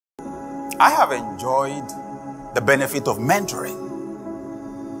I have enjoyed the benefit of mentoring.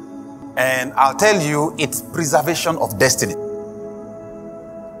 And I'll tell you, it's preservation of destiny.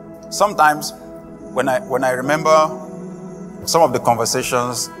 Sometimes, when I remember some of the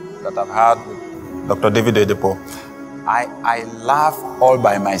conversations that I've had with Dr. David Oyedepo, I laugh all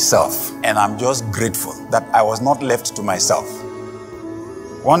by myself, and I'm just grateful that I was not left to myself.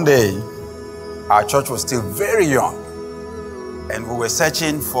 One day, our church was still very young, and we were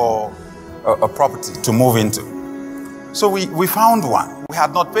searching for a property to move into. So we found one. We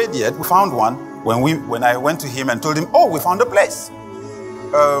had not paid yet. We found one when I went to him and told him, oh, we found a place.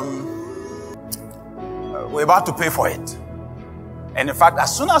 We're about to pay for it. And in fact,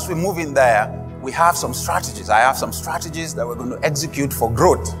 as soon as we move in there, we have some strategies. I have some strategies that we're going to execute for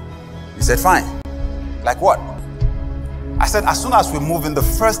growth. He said, fine. Like what? I said, as soon as we move in, the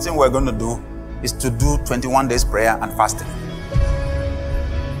first thing we're going to do is to do 21 days prayer and fasting.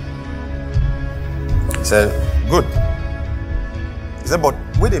 He said, good. He said, but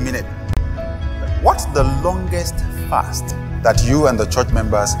wait a minute. What's the longest fast that you and the church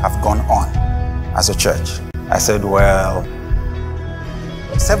members have gone on as a church? I said, well,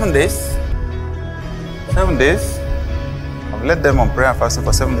 7 days. 7 days. I've led them on prayer and fasting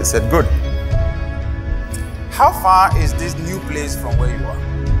for 7 days. He said, good. How far is this new place from where you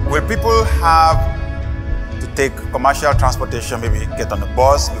are? Will people have to take commercial transportation, maybe get on a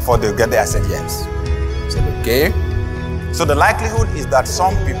bus before they get there? I said, yes. I said, okay. So the likelihood is that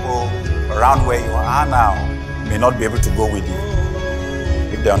some people around where you are now may not be able to go with you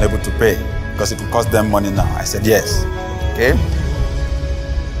if they're unable to pay, because it will cost them money now. I said, yes. Okay.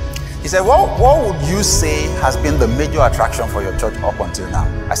 He said, what would you say has been the major attraction for your church up until now?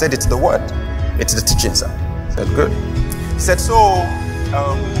 I said, it's the word. It's the teaching, sir. I said, good. He said, so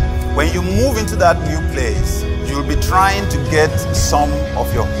when you move into that new place, you'll be trying to get some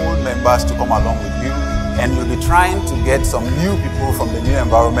of your old members to come along with you, and you'll be trying to get some new people from the new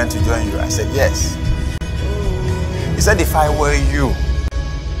environment to join you. I said, yes. He said, if I were you,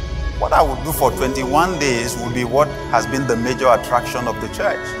 what I would do for 21 days would be what has been the major attraction of the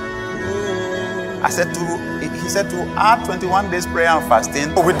church. He said to add 21 days prayer and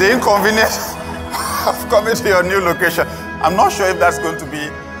fasting with the inconvenience of coming to your new location. I'm not sure if that's going to be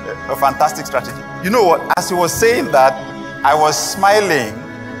a fantastic strategy. You know what? As he was saying that, I was smiling.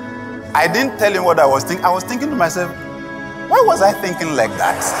 I didn't tell him what I was thinking. I was thinking to myself, why was I thinking like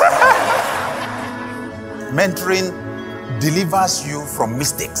that? Mentoring delivers you from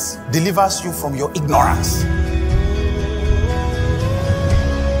mistakes, delivers you from your ignorance.